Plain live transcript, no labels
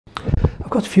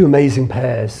got a few amazing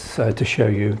pairs to show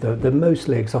you. They're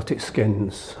mostly exotic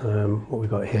skins. What we've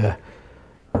got here,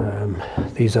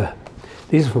 these are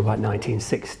from about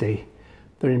 1960.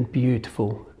 They're in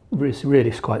beautiful,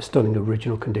 really quite stunning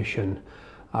original condition,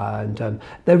 and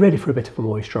they're ready for a bit of a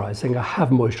moisturising. I have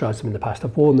moisturised them in the past.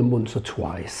 I've worn them once or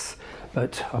twice,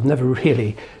 but I've never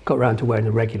really got around to wearing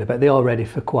them regular. But they are ready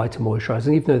for quite a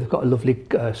moisturising, even though they've got a lovely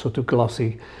sort of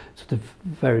glossy, sort of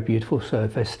very beautiful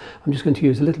surface. I'm just going to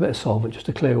use a little bit of solvent just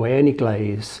to clear away any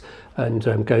glaze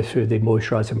and go through the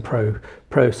moisturising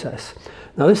process.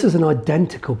 Now this is an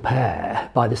identical pair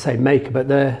by the same maker, but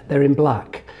they're in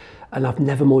black, and I've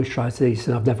never moisturised these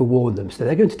and I've never worn them, so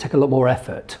they're going to take a lot more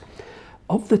effort.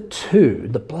 Of the two,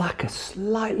 the black are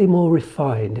slightly more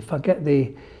refined. If I get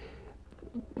they've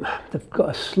got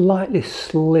a slightly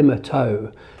slimmer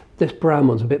toe. This brown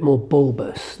one's a bit more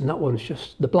bulbous, and that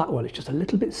one's the black one is just a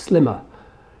little bit slimmer.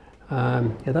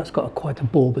 Yeah, that's got quite a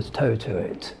bulbous toe to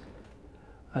it.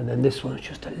 And then this one's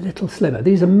just a little slimmer.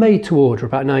 These are made to order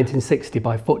about 1960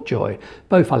 by FootJoy,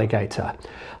 both Alligator.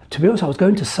 To be honest, I was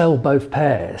going to sell both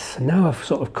pairs, and now I've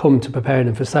sort of come to preparing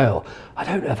them for sale. I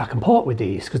don't know if I can part with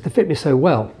these because they fit me so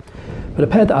well. But a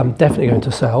pair that I'm definitely going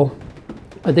to sell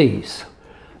are these.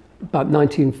 About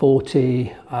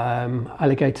 1940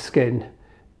 alligator skin,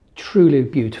 truly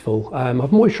beautiful.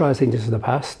 I've moisturised these in the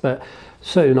past, but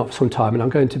certainly not for some time, and I'm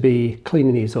going to be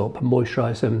cleaning these up and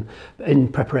moisturise them in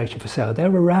preparation for sale. They're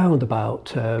around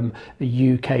about a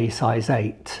UK size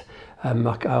 8.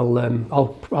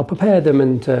 I'll prepare them,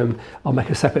 and I'll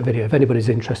make a separate video if anybody's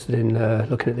interested in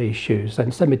looking at these shoes.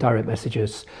 Then send me direct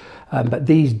messages. But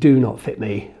these do not fit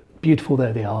me. Beautiful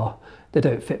there they are. They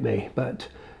don't fit me, but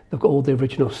they've got all the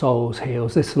original soles,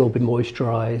 heels. This will all be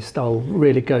moisturised. I'll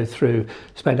really go through,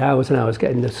 spend hours and hours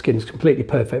getting the skins completely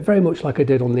perfect, very much like I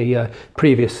did on the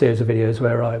previous series of videos.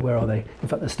 Where are they? In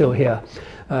fact, they're still here.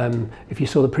 If you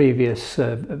saw the previous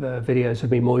videos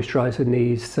of me moisturising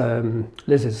these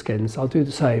lizard skins, I'll do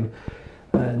the same.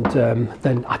 And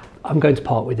then I'm going to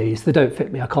part with these. They don't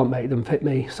fit me. I can't make them fit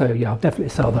me. So yeah, I'll definitely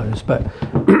sell those. But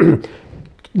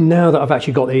now that I've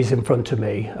actually got these in front of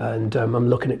me, and I'm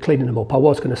looking at cleaning them up, I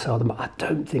was going to sell them, but I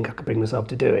don't think I could bring myself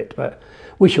to do it, but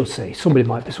we shall see. Somebody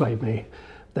might persuade me.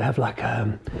 They have like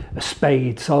a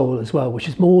spade sole as well, which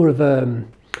is more of a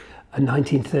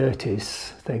 1930s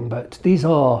thing, but these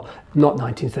are not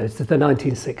 1930s, they're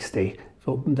 1960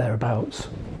 or thereabouts.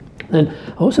 And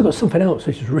I also got something else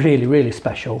which is really, really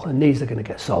special, and these are going to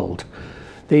get sold.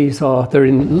 These are,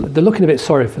 they're looking a bit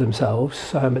sorry for themselves,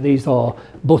 but these are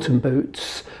button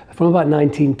boots from about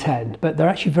 1910, but they're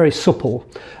actually very supple.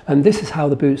 And this is how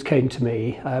the boots came to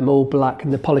me, all black,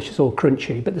 and the polish is all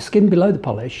crunchy, but the skin below the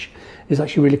polish is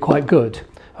actually really quite good.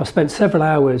 I've spent several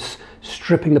hours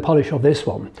stripping the polish off this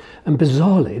one, and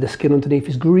bizarrely the skin underneath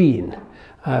is green,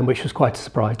 which was quite a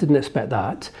surprise, didn't expect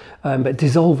that, but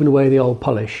dissolving away the old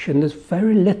polish, and there's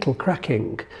very little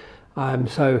cracking.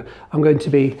 So I'm going to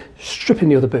be stripping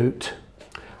the other boot.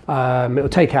 It'll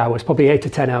take hours, probably 8 to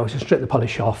 10 hours to strip the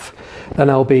polish off. Then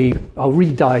I'll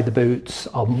re-dye the boots,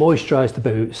 I'll moisturise the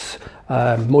boots,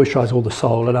 moisturise all the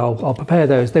sole, and I'll prepare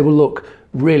those. They will look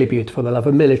really beautiful. They'll have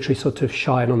a military sort of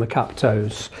shine on the cap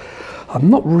toes. I'm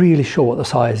not really sure what the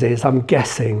size is. I'm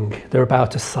guessing they're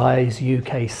about a size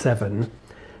UK 7.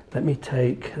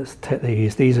 Let's take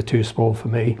these. These are too small for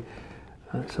me.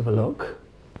 Let's have a look.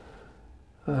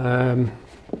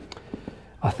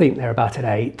 I think they're about an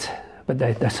 8, but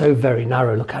they're so very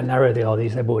narrow. Look how narrow they are,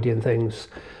 these Edwardian things.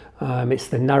 It's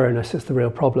the narrowness that's the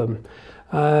real problem.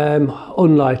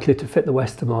 Unlikely to fit the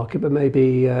Western market, but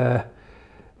maybe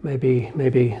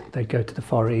they'd go to the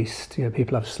Far East. You know,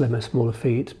 people have slimmer, smaller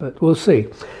feet, but we'll see.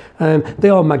 They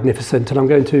are magnificent, and I'm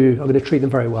going to treat them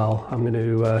very well. I'm going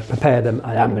to prepare them.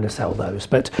 I am going to sell those.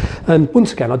 But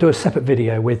once again, I'll do a separate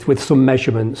video with some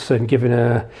measurements and giving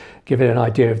an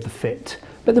idea of the fit.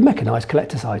 But the mechanized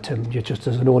collector's item, just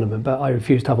as an ornament. But I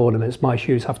refuse to have ornaments. My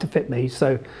shoes have to fit me,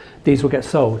 so these will get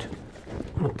sold.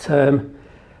 But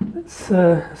let's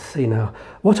see now.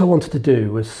 What I wanted to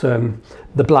do was the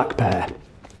black pair.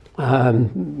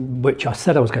 Which I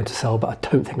said I was going to sell, but I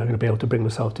don't think I'm going to be able to bring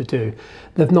myself to do.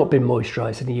 They've not been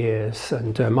moisturised in years,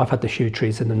 and I've had the shoe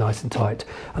trees in them nice and tight.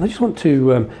 And I just want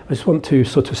to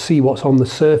sort of see what's on the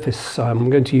surface.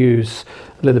 I'm going to use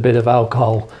a little bit of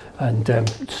alcohol and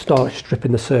start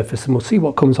stripping the surface, and we'll see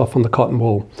what comes off on the cotton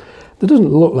wool. There doesn't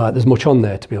look like there's much on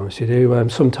there, to be honest with you.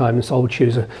 Sometimes old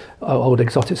shoes, old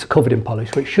exotics are covered in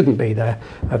polish, which shouldn't be there.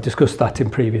 I've discussed that in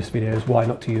previous videos. Why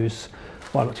not to use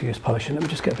polish? And let me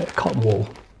just get a bit of cotton wool.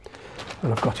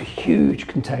 And I've got a huge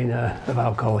container of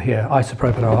alcohol here,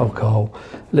 isopropyl alcohol.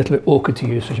 A little bit awkward to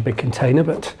use such a big container,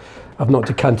 but I've not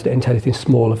decanted it into anything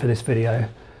smaller for this video.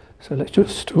 So let's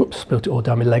just, oops, spilt it all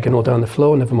down my leg and all down the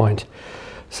floor, never mind.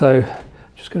 So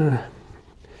just gonna,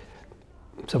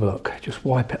 let's have a look, just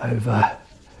wipe it over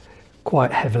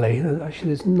quite heavily. Actually,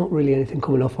 there's not really anything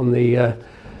coming off on the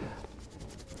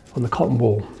cotton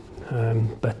wool,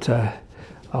 but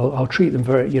I'll treat them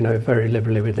very, very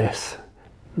liberally with this.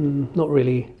 Not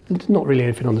really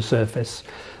anything on the surface.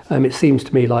 It seems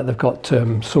to me like they've got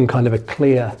some kind of a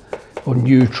clear or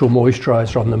neutral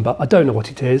moisturiser on them, but I don't know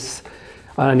what it is.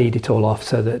 I need it all off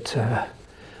so that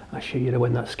actually,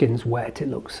 when that skin's wet, it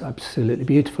looks absolutely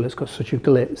beautiful. It's got such a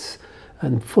glitz,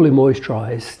 and fully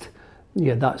moisturised,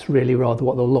 yeah, that's really rather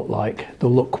what they'll look like.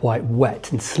 They'll look quite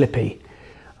wet and slippy.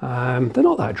 They're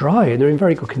not that dry, and they're in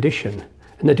very good condition,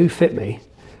 and they do fit me.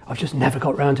 I've just never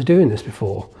got round to doing this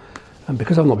before, and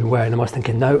because I've not been wearing them, I was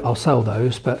thinking, no, I'll sell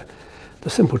those. But the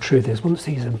simple truth is, once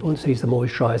these are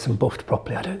moisturised and buffed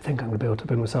properly, I don't think I'm going to be able to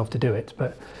bring myself to do it,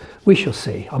 but we shall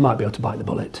see. I might be able to bite the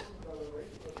bullet.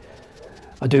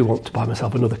 I do want to buy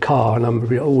myself another car, and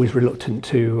I'm always reluctant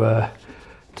to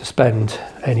spend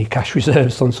any cash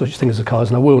reserves on such things as cars,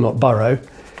 and I will not borrow.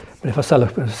 But if I sell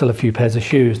a few pairs of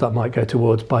shoes, that might go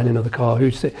towards buying another car.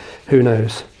 Who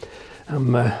knows?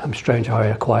 I'm strange how I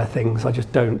acquire things. I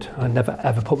never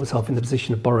ever put myself in the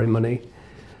position of borrowing money.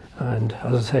 And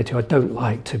as I say to you, I don't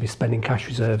like to be spending cash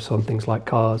reserves on things like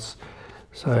cars.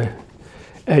 So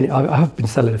I have been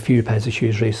selling a few pairs of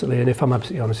shoes recently, and if I'm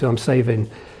absolutely honest, I'm saving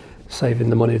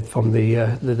the money from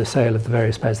the sale of the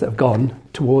various pairs that have gone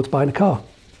towards buying a car.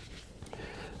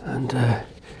 And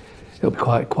it'll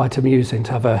be quite amusing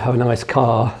to have a nice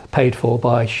car paid for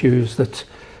by shoes that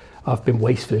I've been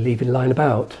wastefully leaving lying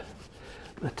about.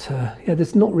 But yeah,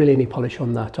 there's not really any polish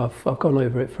on that. I've gone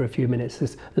over it for a few minutes.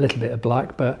 There's a little bit of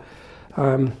black, but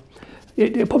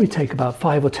it'll probably take about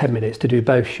 5 or 10 minutes to do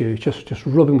both shoes, just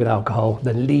rubbing with alcohol,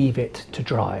 then leave it to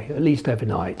dry, at least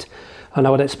overnight. And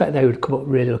I would expect they would come up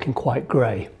really looking quite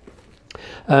grey.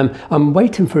 I'm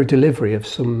waiting for a delivery of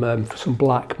some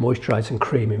black moisturising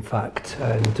cream, in fact,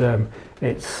 and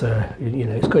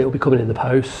it'll be coming in the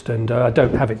post, and I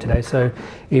don't have it today, so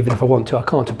even if I want to, I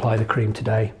can't apply the cream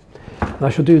today. And I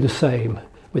shall do the same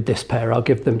with this pair. I'll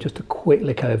give them just a quick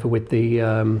lick over with the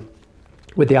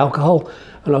alcohol,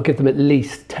 and I'll give them at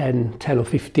least 10 or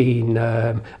 15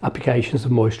 applications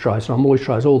of moisturiser. I'll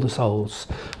moisturise all the soles,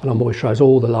 and I'll moisturise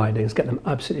all the linings, get them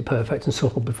absolutely perfect and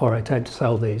supple before I attempt to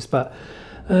sell these. But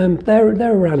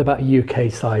they're around about a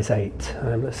UK size 8.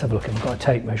 Let's have a look. I've got a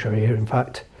tape measure here, in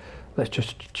fact. Let's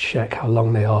just check how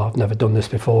long they are. I've never done this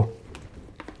before.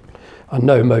 I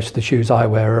know most of the shoes I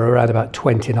wear are around about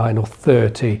 29 or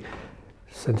 30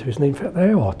 centimetres. In fact,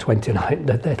 they are 29.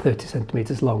 They're 30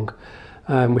 centimetres long,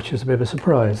 which is a bit of a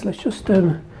surprise. Let's just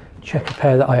check a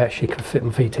pair that I actually can fit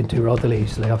my feet into rather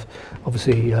easily. I've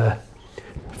obviously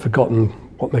forgotten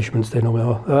what measurements they normally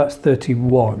are. Oh, that's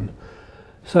 31.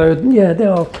 So yeah,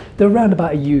 they're around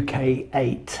about a UK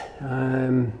 8,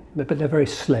 but they're very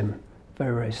slim,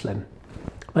 very slim.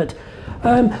 But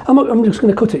I'm just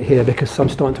going to cut it here because I'm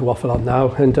starting to waffle on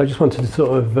now, and I just wanted to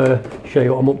sort of show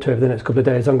you what I'm up to over the next couple of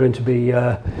days. I'm going to be,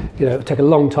 it'll take a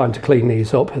long time to clean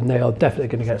these up, and they are definitely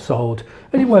going to get sold.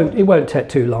 And it won't take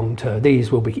too long to. These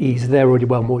will be easy. They're already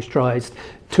well moisturised.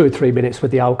 2 or 3 minutes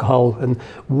with the alcohol, and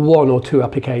 1 or 2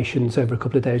 applications over a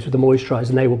couple of days with the moisturiser,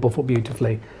 and they will buff up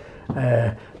beautifully.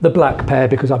 The black pair,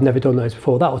 because I've never done those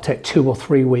before, that will take 2 or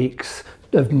 3 weeks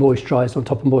of moisturiser on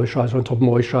top of moisturiser on top of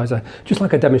moisturiser, just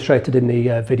like I demonstrated in the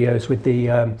videos with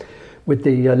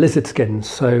the lizard skins.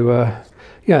 So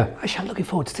yeah, actually I'm looking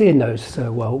forward to seeing those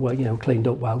cleaned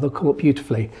up well. They'll come up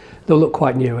beautifully. They'll look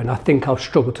quite new, and I think I'll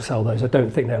struggle to sell those. I don't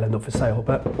think they'll end up for sale,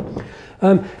 but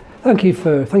thank you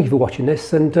for watching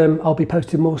this, and I'll be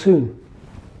posting more soon.